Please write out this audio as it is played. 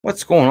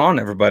What's going on,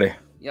 everybody?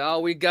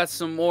 Y'all, we got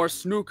some more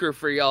snooker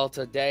for y'all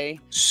today.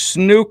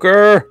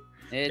 Snooker.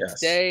 And Yes.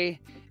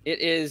 today, it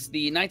is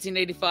the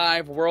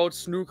 1985 World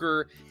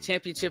Snooker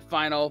Championship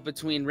Final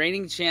between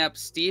reigning champ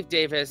Steve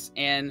Davis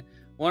and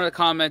one of the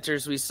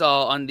commenters we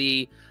saw on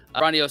the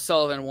Ronnie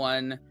O'Sullivan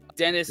one,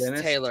 Dennis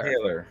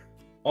Taylor.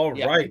 All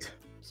Yeah. right.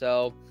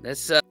 So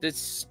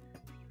this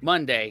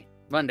Monday,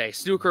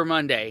 Snooker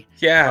Monday.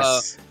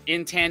 Yes.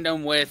 In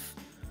tandem with,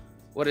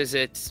 what is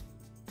it?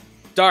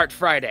 Dart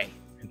Friday.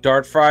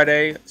 Dart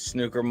Friday,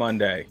 Snooker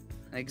Monday.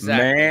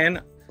 Exactly.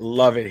 Man,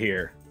 love it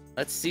here.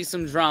 Let's see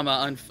some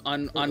drama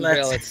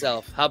unveil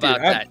itself. How about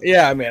Dude, that?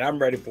 Yeah, man, I'm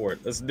ready for it.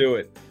 Let's do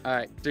it. All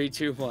right, 3,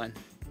 2, 1.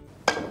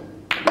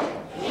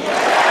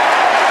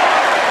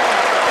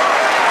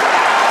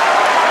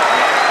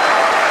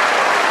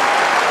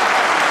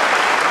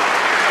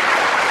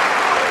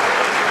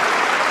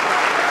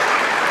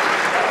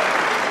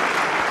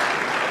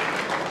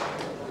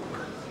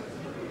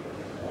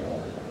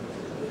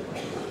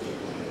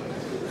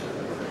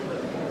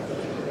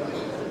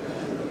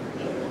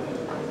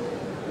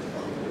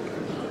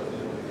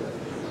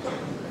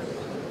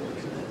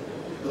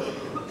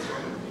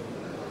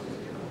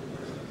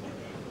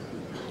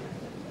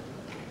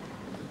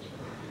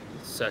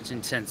 Such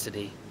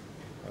intensity.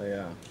 Oh,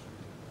 yeah.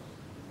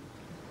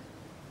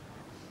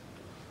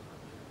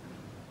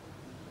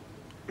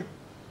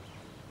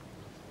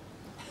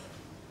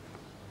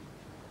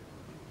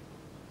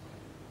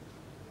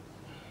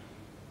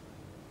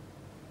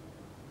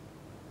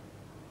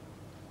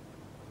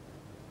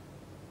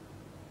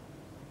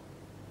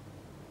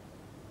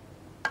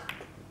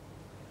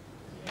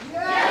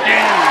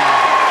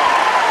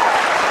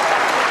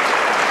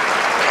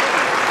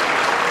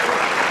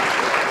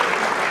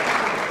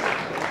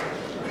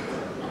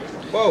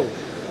 Whoa.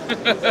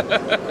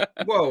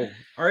 Whoa.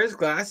 Are his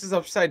glasses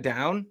upside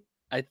down?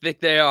 I think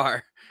they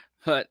are,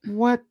 but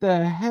what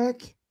the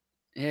heck?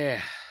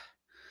 Yeah.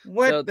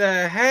 What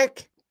the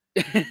heck?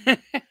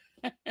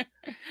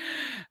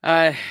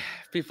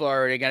 People are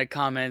already gonna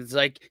comment. It's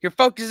like, you're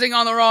focusing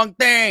on the wrong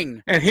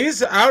thing. And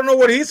I don't know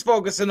what he's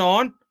focusing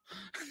on.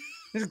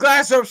 His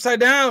glasses are upside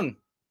down.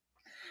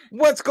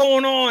 What's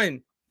going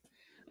on?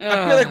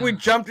 I feel like we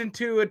jumped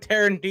into a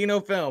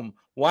Tarantino film.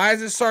 Why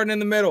is it starting in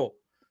the middle?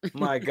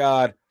 My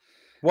God.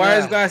 Why are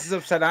his glasses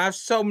upside down? I have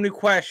so many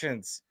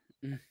questions.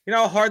 You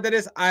know how hard that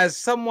is? As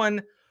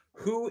someone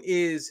who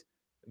is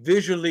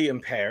visually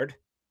impaired,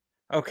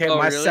 okay,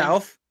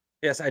 myself,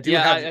 really? Yes, I do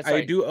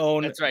I do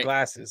own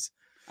glasses.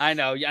 I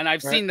know, and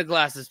I've seen the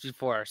glasses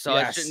before, so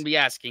I shouldn't be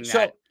asking that.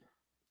 So,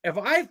 if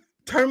I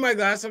turn my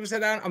glasses upside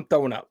down, I'm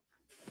throwing up.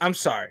 I'm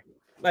sorry.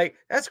 Like,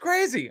 that's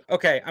crazy.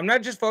 Okay, I'm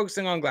not just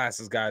focusing on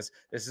glasses, guys.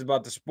 This is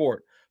about the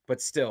sport.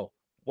 But still,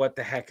 what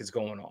the heck is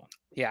going on?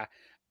 Yeah.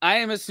 I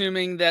am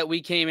assuming that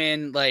we came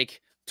in,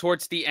 like,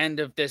 towards the end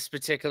of this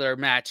particular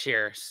match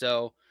here.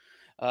 So,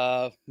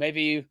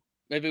 maybe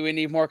we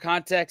need more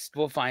context.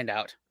 We'll find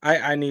out.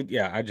 I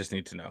just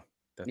need to know.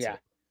 That's it.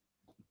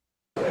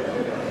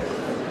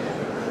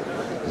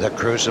 The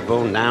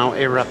crucible now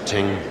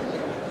erupting.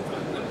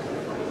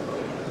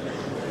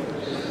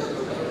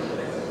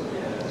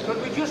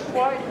 Could we just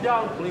quieten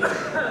down, please?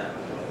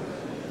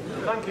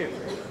 Thank you.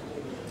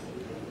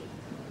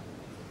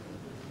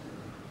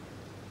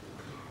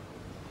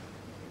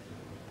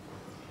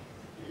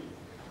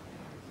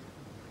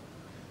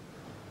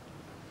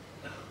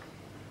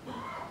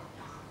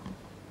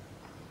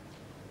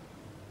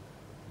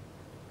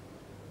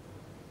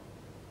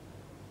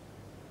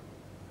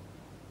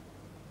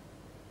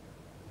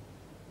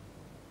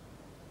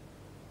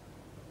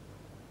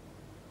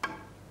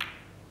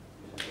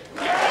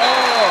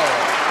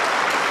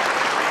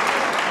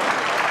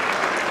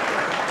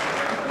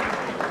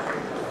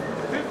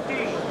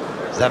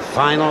 The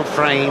final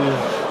frame,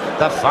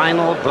 the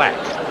final black.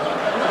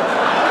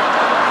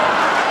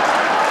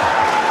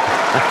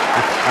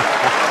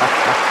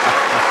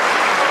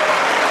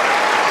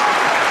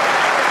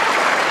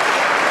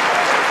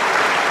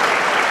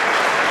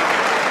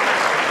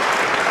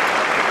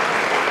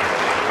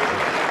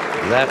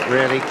 That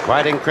really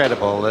quite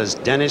incredible as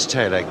Dennis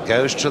Taylor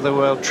goes to the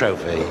World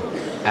Trophy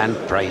and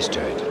prays to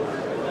it.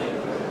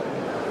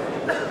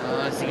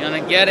 Is he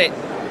gonna get it?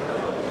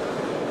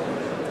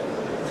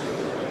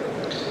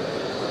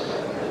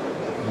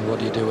 What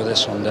do you do with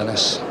this one,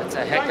 Dennis? That's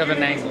a heck of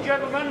an angle.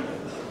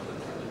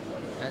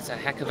 That's a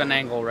heck of an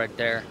angle right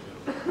there.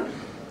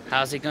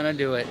 How's he gonna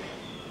do it?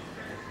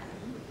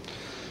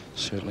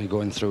 Certainly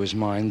going through his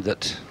mind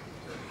that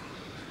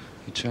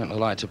he'd certainly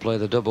like to play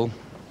the double.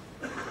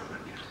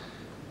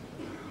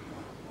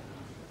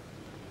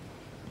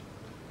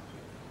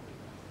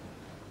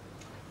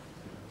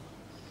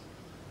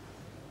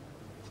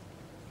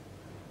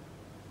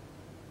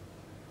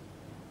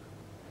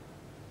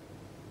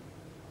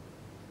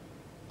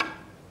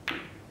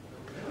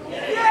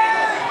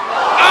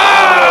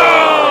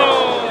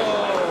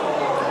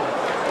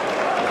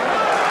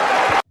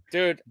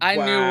 Dude, I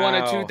knew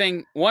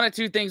one of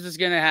two things was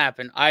gonna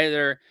happen.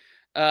 Either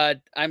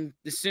I'm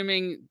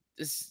assuming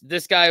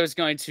this guy was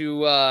going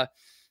to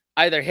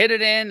either hit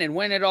it in and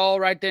win it all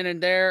right then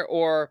and there,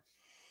 or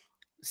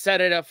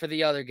set it up for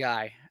the other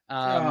guy.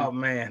 Oh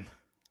man,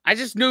 I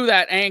just knew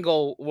that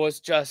angle was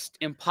just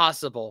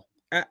impossible.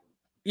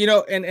 You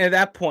know, and at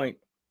that point,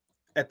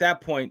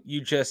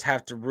 you just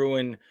have to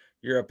ruin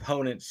your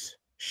opponent's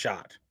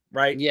shot,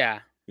 right? Yeah.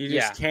 You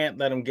just can't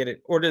let them get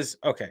it. Or does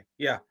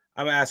yeah.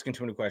 I'm asking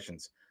too many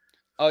questions.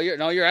 Oh,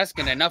 you're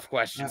asking enough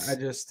questions.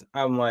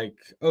 I'm like,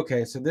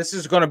 okay, so this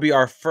is going to be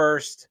our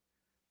first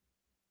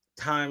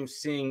time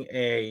seeing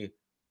a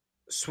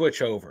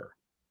switch over.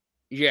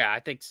 Yeah, I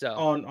think so.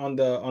 On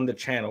the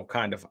channel,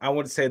 kind of. I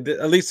would say that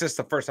at least it's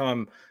the first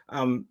time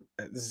I'm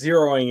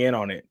zeroing in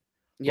on it.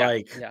 Yeah.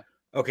 Like,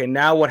 okay,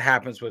 now what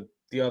happens with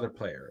the other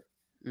player?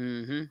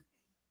 Mm-hmm.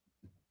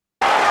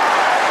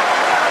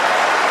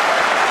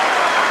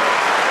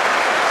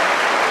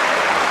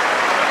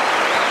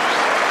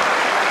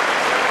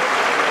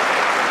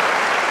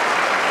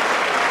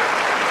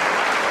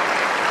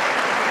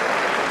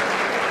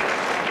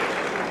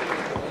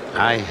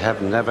 I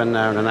have never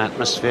known an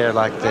atmosphere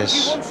like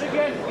this. Once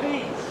again,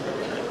 please.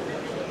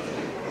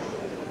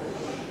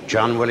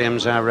 John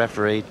Williams, our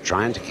referee,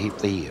 trying to keep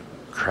the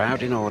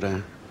crowd in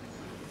order.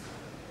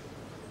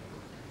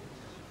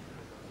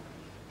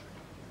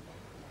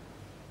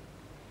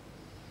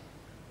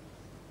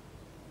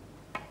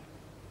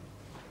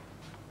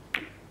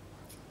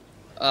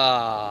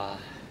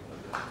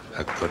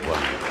 A good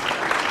one.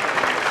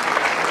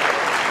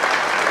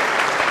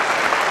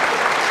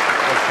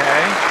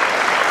 Okay.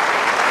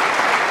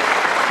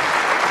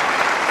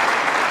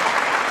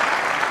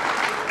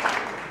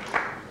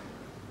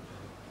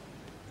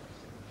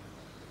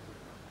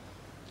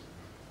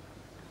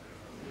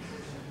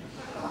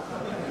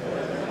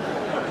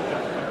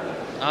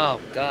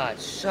 Oh God,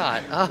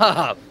 shut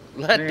up.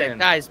 Let the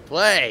guys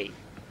play.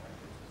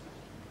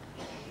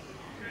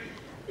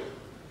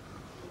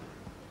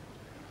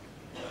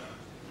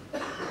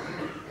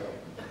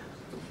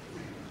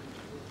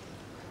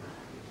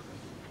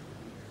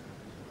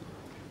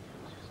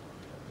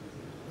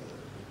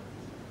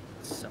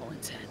 So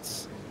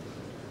intense.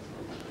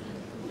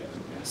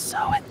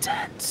 So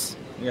intense.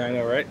 Yeah, I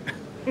know, right?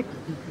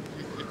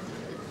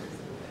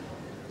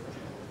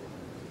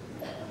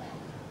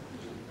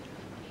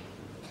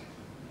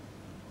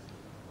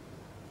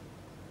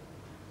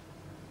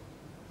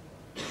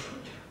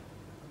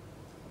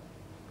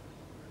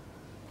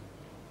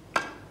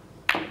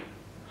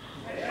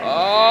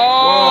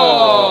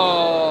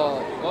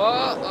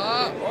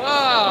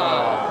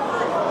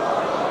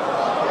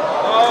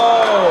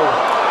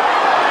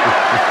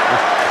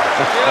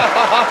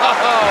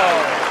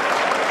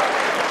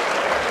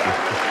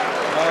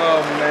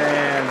 Oh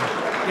man.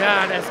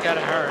 God, that's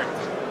gotta hurt.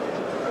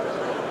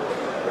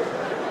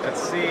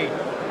 Let's see.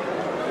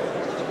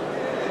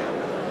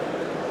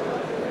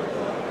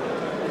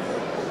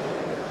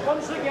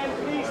 Once again,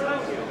 please,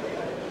 thank you.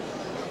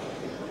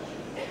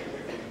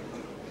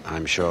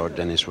 I'm sure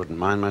Dennis wouldn't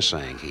mind my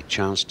saying he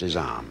chanced his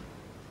arm,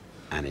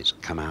 and it's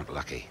come out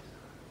lucky.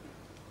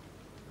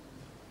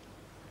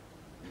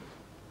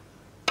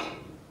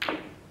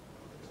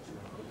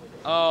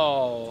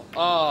 Oh.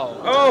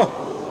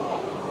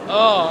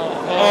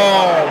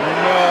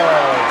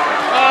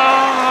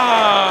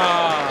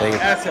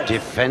 The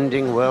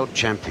defending world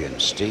champion,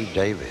 Steve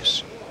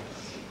Davis,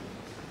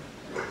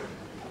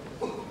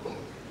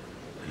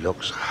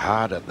 looks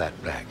hard at that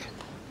black.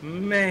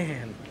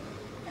 Man.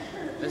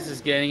 This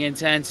is getting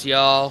intense,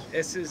 y'all.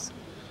 It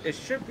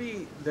should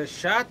be the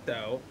shot,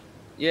 though.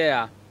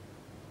 Yeah.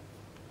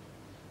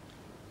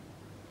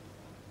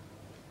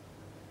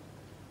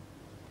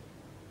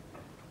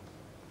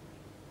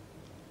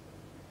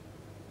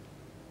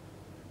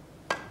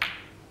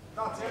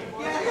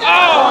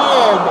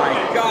 Oh my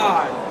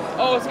God.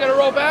 Oh, it's gonna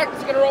roll back.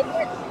 It's gonna roll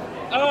back.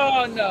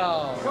 Oh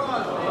no.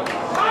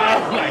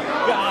 Oh my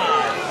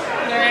God.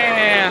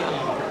 Damn.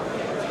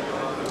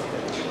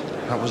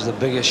 That was the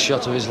biggest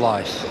shot of his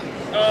life.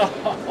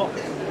 Oh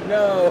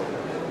no.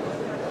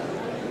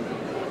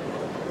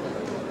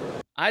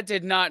 I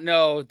did not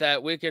know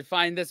that we could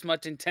find this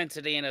much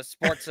intensity in a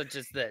sport such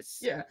as this.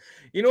 Yeah.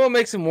 You know what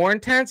makes it more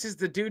intense is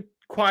the dude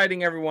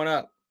quieting everyone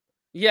up.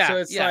 Yeah. So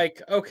it's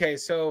like, okay,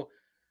 so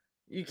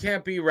you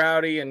can't be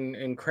rowdy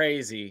and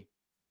crazy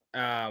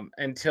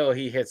until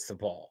he hits the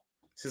ball.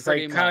 So it's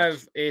Pretty like kind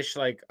much. of ish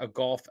like a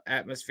golf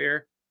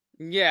atmosphere.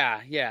 Yeah.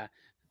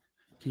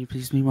 Can you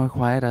please be more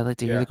quiet? I'd like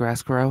to hear the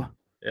grass grow.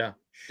 Yeah.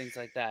 Things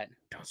like that.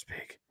 Don't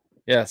speak.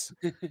 Yes.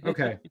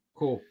 Okay.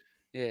 Cool.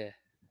 Yeah.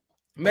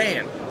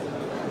 Man.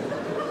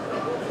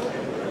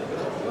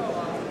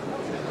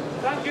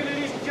 Thank you,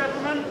 ladies and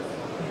gentlemen.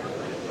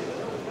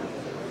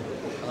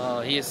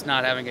 Oh, he is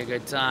not having a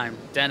good time.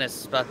 Dennis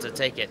is about to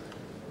take it.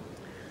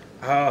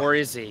 Or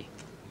is he?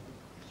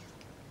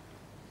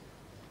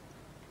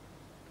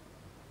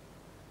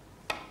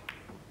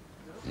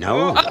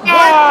 No.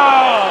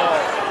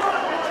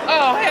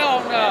 Oh, hell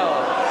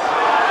no.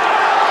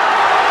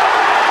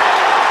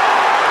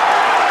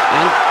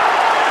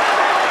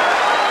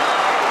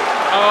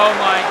 Oh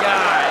my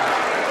God.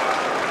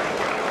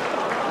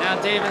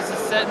 Now Davis is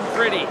setting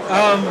pretty.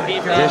 Oh my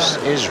Keep God. This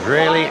is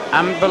really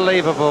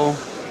unbelievable.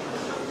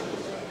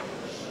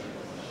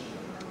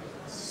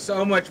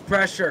 So much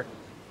pressure.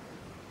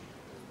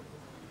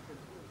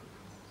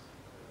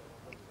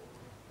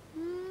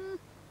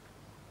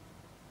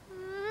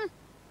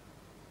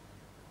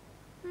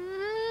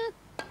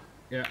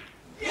 Yeah.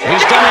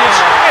 He's done it.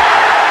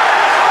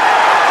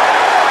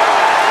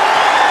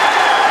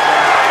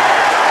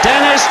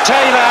 Dennis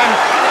Taylor,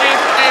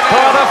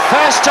 for the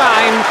first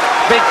time,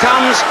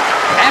 becomes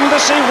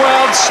Embassy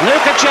World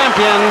Snooker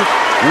Champion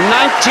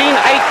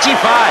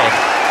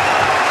 1985.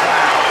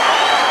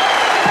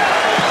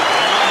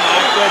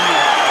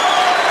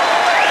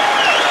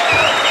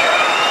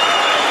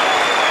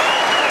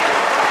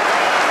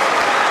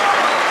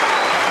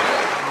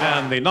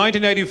 And the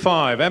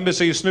 1985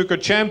 Embassy Snooker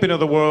Champion of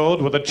the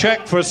World with a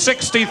check for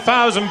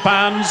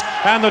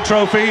 £60,000 and the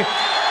trophy,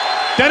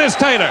 Dennis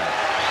Taylor.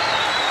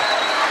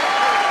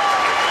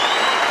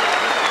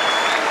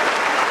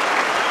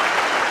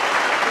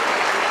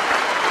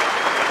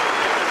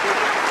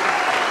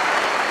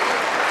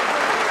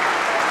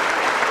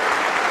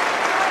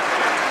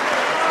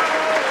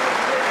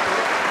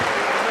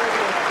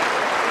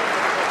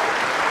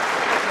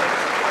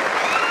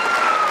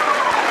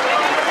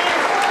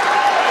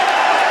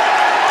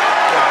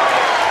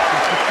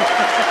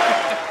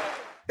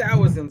 That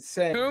was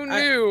insane. Who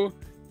knew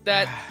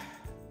that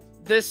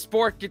this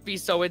sport could be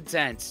so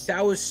intense?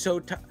 That was so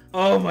tough.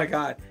 Oh my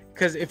God.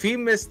 Because if he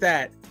missed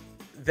that,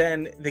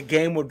 then the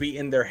game would be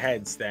in their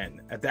heads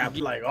then. At that,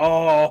 like,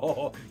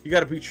 oh, you got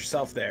to beat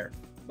yourself there.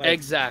 Like,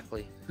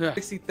 Exactly.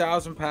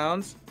 60,000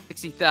 pounds?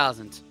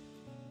 60,000.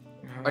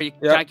 Are you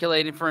Yep.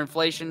 calculating for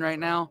inflation right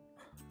now?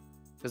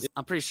 Because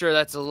I'm pretty sure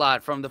that's a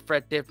lot from the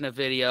Fred Dipna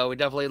video. We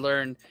definitely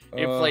learned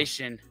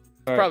inflation.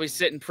 right. Probably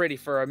sitting pretty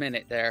for a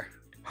minute there.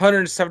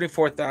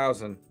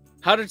 174,000.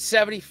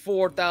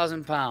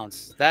 174,000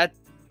 pounds. That's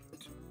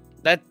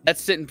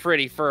sitting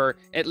pretty for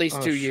at least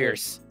Oh, 2 shit.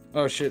 years.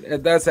 Oh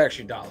shit, that's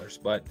actually dollars,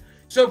 but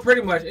so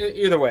pretty much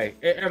either way,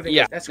 everything.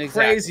 Yeah, That's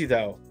exactly. crazy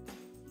though.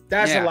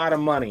 That's Yeah. a lot of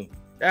money.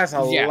 That's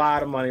a Yeah.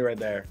 lot of money right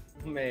there,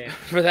 man.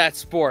 For that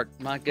sport.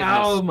 My goodness.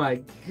 Oh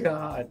my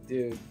God,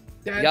 dude.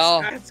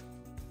 Y'all. That's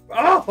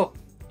oh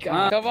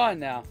God. Come on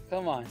now.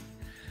 Come on.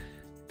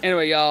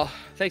 Anyway, y'all,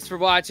 thanks for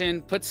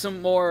watching. Put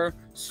some more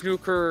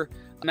snooker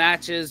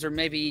matches or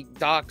maybe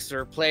docs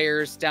or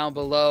players down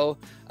below.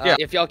 Yeah.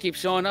 If y'all keep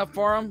showing up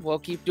for them, we'll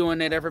keep doing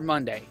it every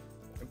Monday.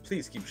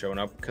 Please keep showing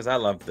up because I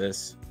love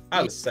this. I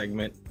love this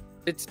segment.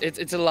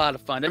 It's a lot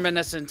of fun.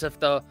 Reminiscent of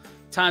the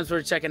times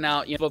we're checking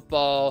out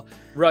football,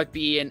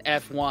 rugby, and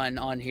F1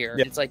 on here.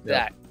 Yep. It's like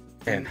Yep.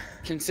 that. And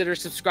Consider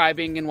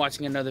subscribing and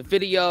watching another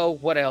video.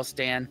 What else,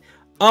 Dan?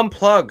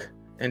 unplug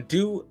and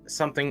do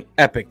something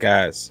epic,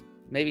 guys.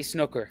 Maybe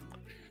snooker.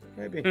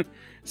 Maybe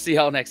See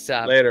y'all next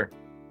time. later.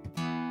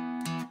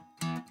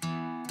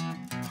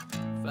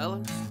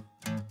 Fellas,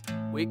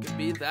 we can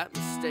be that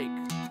mistake.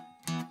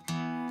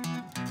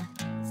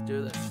 Let's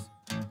do this.